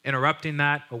 Interrupting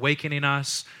that, awakening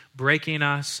us, breaking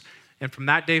us. And from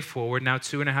that day forward, now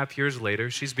 2.5 years later,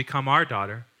 she's become our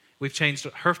daughter. We've changed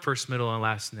her first, middle, and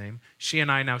last name. She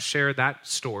and I now share that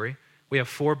story. We have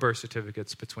 4 birth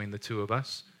certificates between the 2 of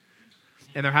us.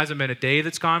 And there hasn't been a day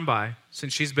that's gone by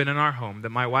since she's been in our home that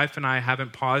my wife and I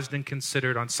haven't paused and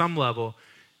considered on some level,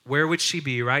 where would she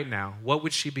be right now? What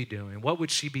would she be doing? What would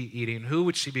she be eating? Who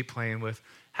would she be playing with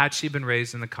had she been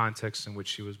raised in the context in which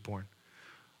she was born?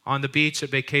 On the beach at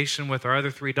vacation with our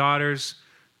other 3 daughters,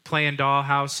 playing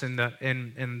dollhouse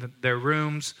in their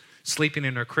rooms, sleeping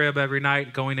in her crib every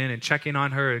night, going in and checking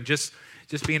on her, and just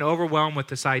being overwhelmed with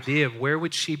this idea of where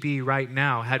would she be right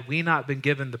now had we not been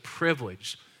given the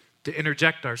privilege to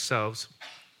interject ourselves,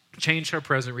 change her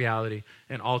present reality,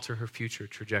 and alter her future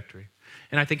trajectory.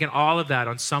 And I think in all of that,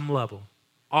 on some level,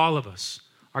 all of us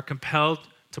are compelled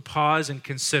to pause and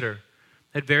consider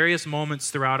at various moments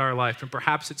throughout our life, and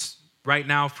perhaps it's right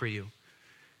now for you,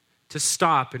 to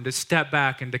stop and to step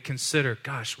back and to consider,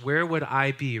 gosh, where would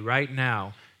I be right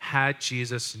now had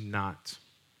Jesus not?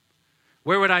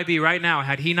 Where would I be right now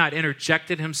had he not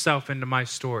interjected himself into my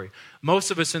story? Most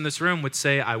of us in this room would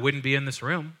say, I wouldn't be in this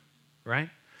room, right?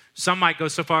 Some might go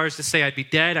so far as to say I'd be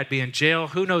dead, I'd be in jail,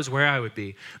 who knows where I would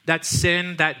be. That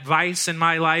sin, that vice in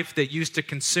my life that used to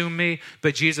consume me,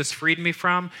 but Jesus freed me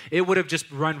from, it would have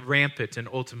just run rampant and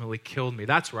ultimately killed me.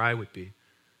 That's where I would be.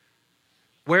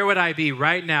 Where would I be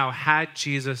right now had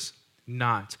Jesus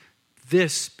not?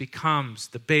 This becomes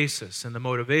the basis and the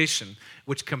motivation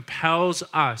which compels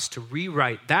us to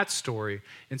rewrite that story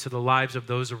into the lives of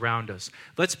those around us.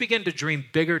 Let's begin to dream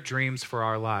bigger dreams for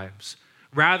our lives,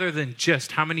 rather than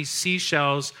just how many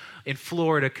seashells in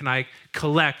Florida can I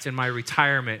collect in my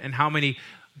retirement and how many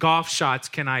golf shots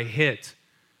can I hit,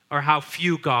 or how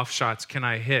few golf shots can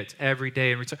I hit every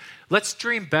day in retirement. Let's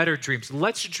dream better dreams.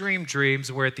 Let's dream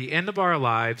dreams where at the end of our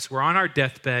lives, we're on our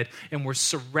deathbed and we're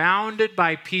surrounded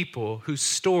by people whose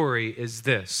story is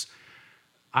this: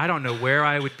 I don't know where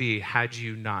I would be had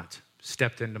you not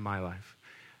stepped into my life.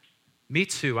 Me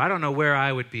too. I don't know where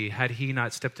I would be had he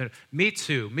not stepped in. Me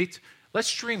too.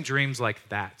 Let's dream dreams like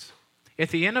that. At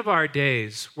the end of our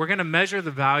days, we're going to measure the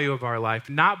value of our life,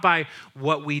 not by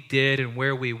what we did and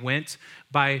where we went,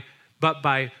 but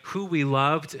by who we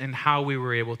loved and how we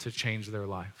were able to change their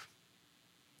life.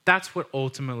 That's what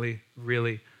ultimately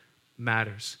really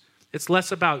matters. It's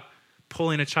less about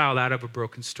pulling a child out of a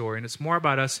broken story, and it's more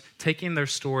about us taking their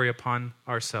story upon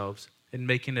ourselves and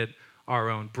making it our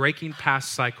own, breaking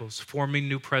past cycles, forming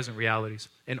new present realities,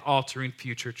 and altering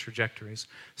future trajectories.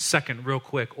 Second, real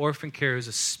quick, orphan care is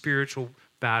a spiritual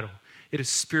battle. It is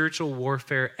spiritual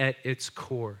warfare at its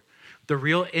core. The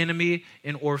real enemy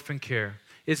in orphan care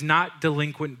is not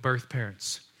delinquent birth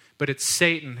parents, but it's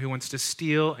Satan who wants to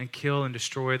steal and kill and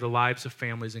destroy the lives of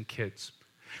families and kids.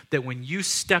 That when you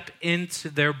step into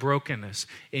their brokenness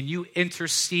and you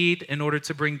intercede in order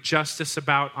to bring justice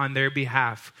about on their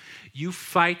behalf, you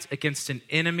fight against an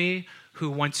enemy who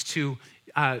wants to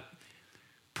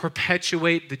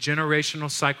perpetuate the generational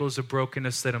cycles of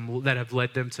brokenness that have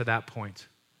led them to that point.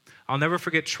 I'll never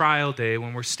forget trial day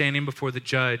when we're standing before the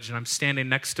judge and I'm standing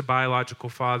next to biological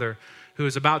father who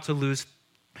is about to lose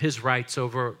his rights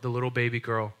over the little baby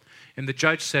girl. And the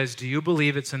judge says, "Do you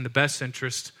believe it's in the best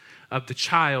interest of the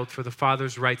child for the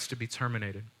father's rights to be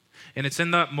terminated?" And it's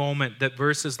in that moment that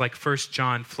verses like 1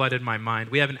 John flooded my mind.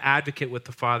 We have an advocate with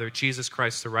the Father, Jesus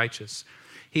Christ the righteous.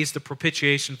 He's the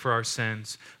propitiation for our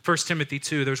sins. 1 Timothy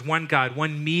 2, there's one God,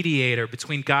 one mediator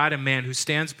between God and man who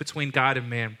stands between God and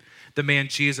man, the man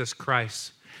Jesus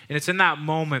Christ. And it's in that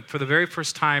moment, for the very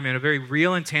first time, in a very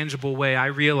real and tangible way, I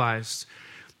realized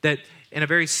that in a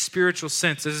very spiritual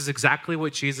sense, this is exactly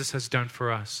what Jesus has done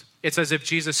for us. It's as if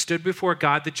Jesus stood before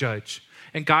God the judge,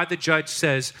 and God the judge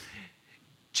says,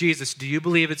 "Jesus, do you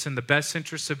believe it's in the best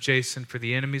interest of Jason for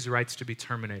the enemy's rights to be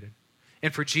terminated?"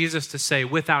 And for Jesus to say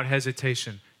without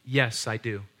hesitation, "Yes, I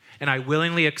do. And I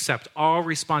willingly accept all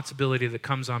responsibility that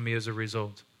comes on me as a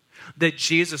result." That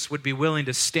Jesus would be willing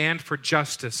to stand for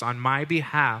justice on my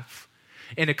behalf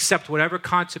and accept whatever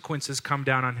consequences come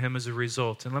down on him as a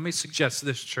result. And let me suggest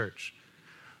this, church.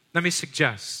 Let me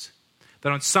suggest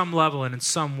that on some level and in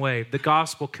some way, the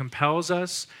gospel compels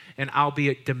us and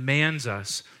albeit demands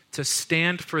us to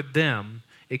stand for them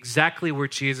exactly where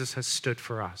Jesus has stood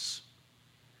for us.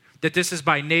 That this is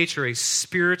by nature a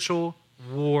spiritual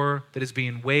war that is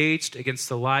being waged against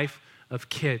the life of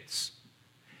kids.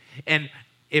 And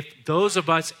if those of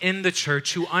us in the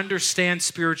church who understand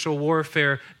spiritual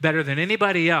warfare better than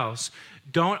anybody else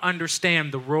don't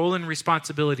understand the role and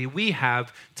responsibility we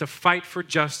have to fight for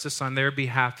justice on their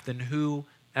behalf, then who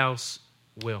else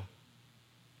will?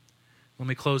 Let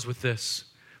me close with this.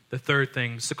 The third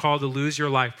thing is the call to lose your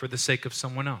life for the sake of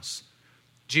someone else.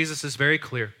 Jesus is very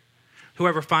clear.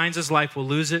 Whoever finds his life will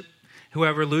lose it.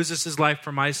 Whoever loses his life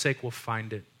for my sake will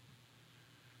find it.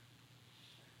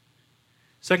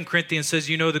 2 Corinthians says,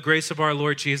 "You know the grace of our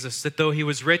Lord Jesus, that though he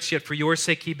was rich, yet for your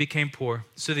sake he became poor,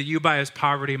 so that you by his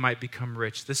poverty might become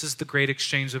rich." This is the great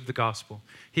exchange of the gospel.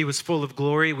 He was full of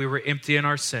glory. We were empty in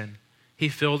our sin. He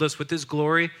filled us with his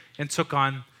glory and took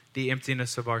on the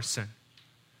emptiness of our sin.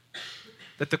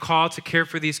 That the call to care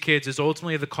for these kids is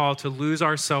ultimately the call to lose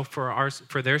ourselves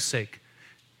for their sake.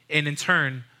 And in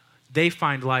turn, they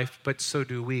find life, but so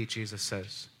do we, Jesus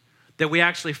says. That we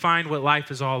actually find what life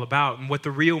is all about and what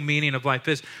the real meaning of life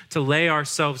is, to lay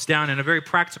ourselves down. In a very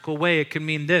practical way, it can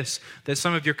mean this, that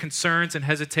some of your concerns and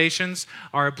hesitations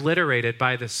are obliterated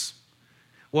by this.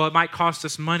 Well, it might cost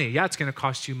us money. Yeah, it's going to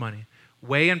cost you money.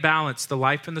 Weigh and balance the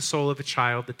life and the soul of a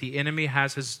child that the enemy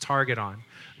has his target on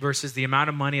versus the amount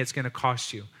of money it's going to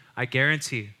cost you. I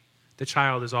guarantee the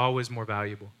child is always more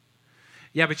valuable.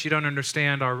 Yeah, but you don't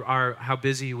understand how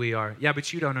busy we are. Yeah,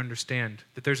 but you don't understand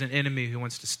that there's an enemy who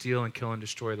wants to steal and kill and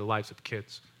destroy the lives of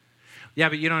kids. Yeah,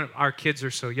 but our kids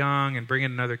are so young and bring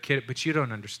in another kid, but you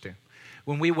don't understand.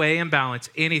 When we weigh and balance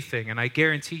anything, and I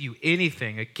guarantee you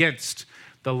anything against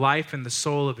the life and the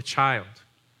soul of a child,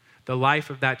 the life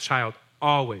of that child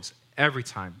always, every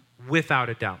time, without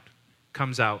a doubt,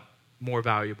 comes out more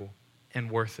valuable and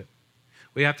worth it.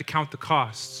 We have to count the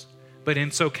costs. But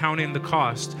in so counting the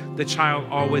cost, the child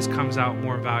always comes out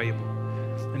more valuable.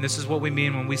 And this is what we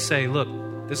mean when we say, look,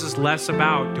 this is less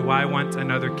about, do I want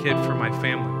another kid for my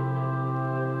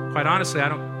family? Quite honestly, I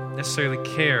don't necessarily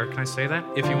care, can I say that?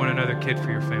 If you want another kid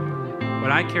for your family.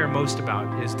 What I care most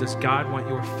about is, does God want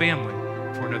your family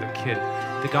for another kid?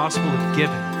 The gospel of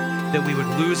giving, that we would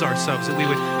lose ourselves, that we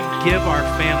would give our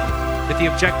family. That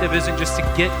the objective isn't just to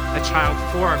get a child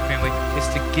for our family, it's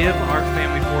to give our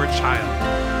family for a child.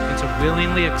 And to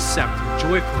willingly accept,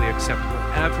 joyfully accept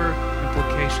whatever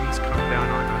implications come down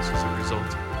on us as a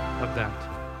result of that.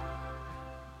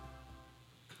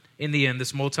 In the end,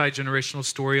 this multi-generational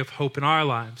story of hope in our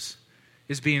lives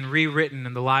is being rewritten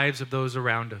in the lives of those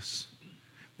around us.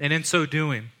 And in so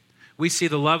doing, we see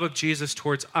the love of Jesus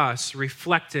towards us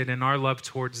reflected in our love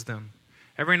towards them.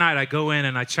 Every night I go in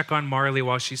and I check on Marley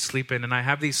while she's sleeping, and I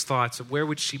have these thoughts of where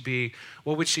would she be?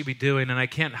 What would she be doing? And I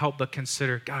can't help but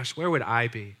consider, gosh, where would I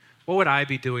be? What would I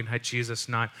be doing had Jesus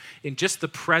not? And just the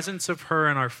presence of her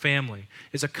and our family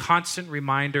is a constant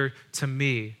reminder to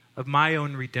me of my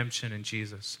own redemption in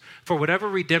Jesus. For whatever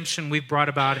redemption we've brought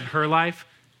about in her life,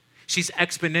 she's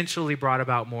exponentially brought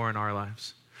about more in our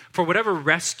lives. For whatever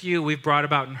rescue we've brought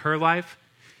about in her life,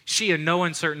 she in no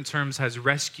uncertain terms has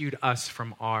rescued us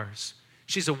from ours.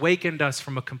 She's awakened us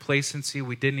from a complacency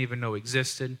we didn't even know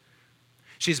existed.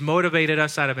 She's motivated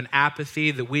us out of an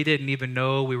apathy that we didn't even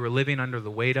know we were living under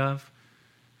the weight of.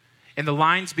 And the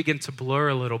lines begin to blur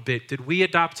a little bit. Did we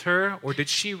adopt her, or did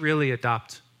she really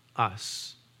adopt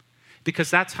us?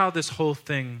 Because that's how this whole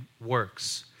thing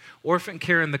works. Orphan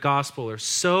care and the gospel are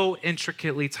so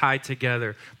intricately tied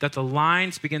together that the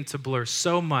lines begin to blur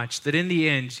so much that in the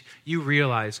end, you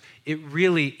realize it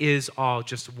really is all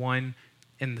just one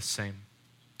and the same.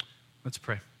 Let's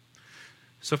pray.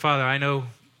 So, Father, I know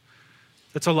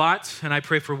that's a lot, and I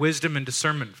pray for wisdom and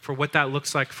discernment for what that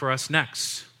looks like for us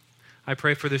next. I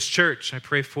pray for this church. I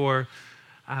pray for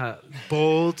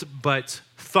bold but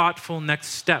thoughtful next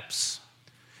steps,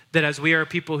 that as we are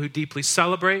people who deeply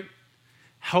celebrate,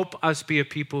 help us be a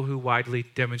people who widely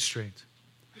demonstrate.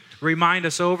 Remind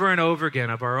us over and over again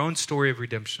of our own story of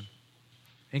redemption,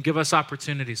 and give us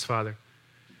opportunities, Father,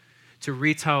 to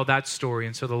retell that story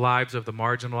into the lives of the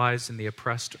marginalized and the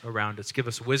oppressed around us. Give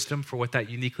us wisdom for what that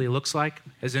uniquely looks like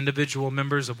as individual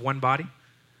members of one body,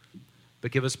 but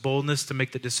give us boldness to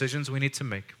make the decisions we need to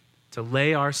make, to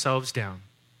lay ourselves down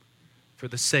for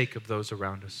the sake of those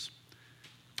around us.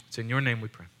 It's in your name we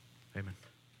pray. Amen.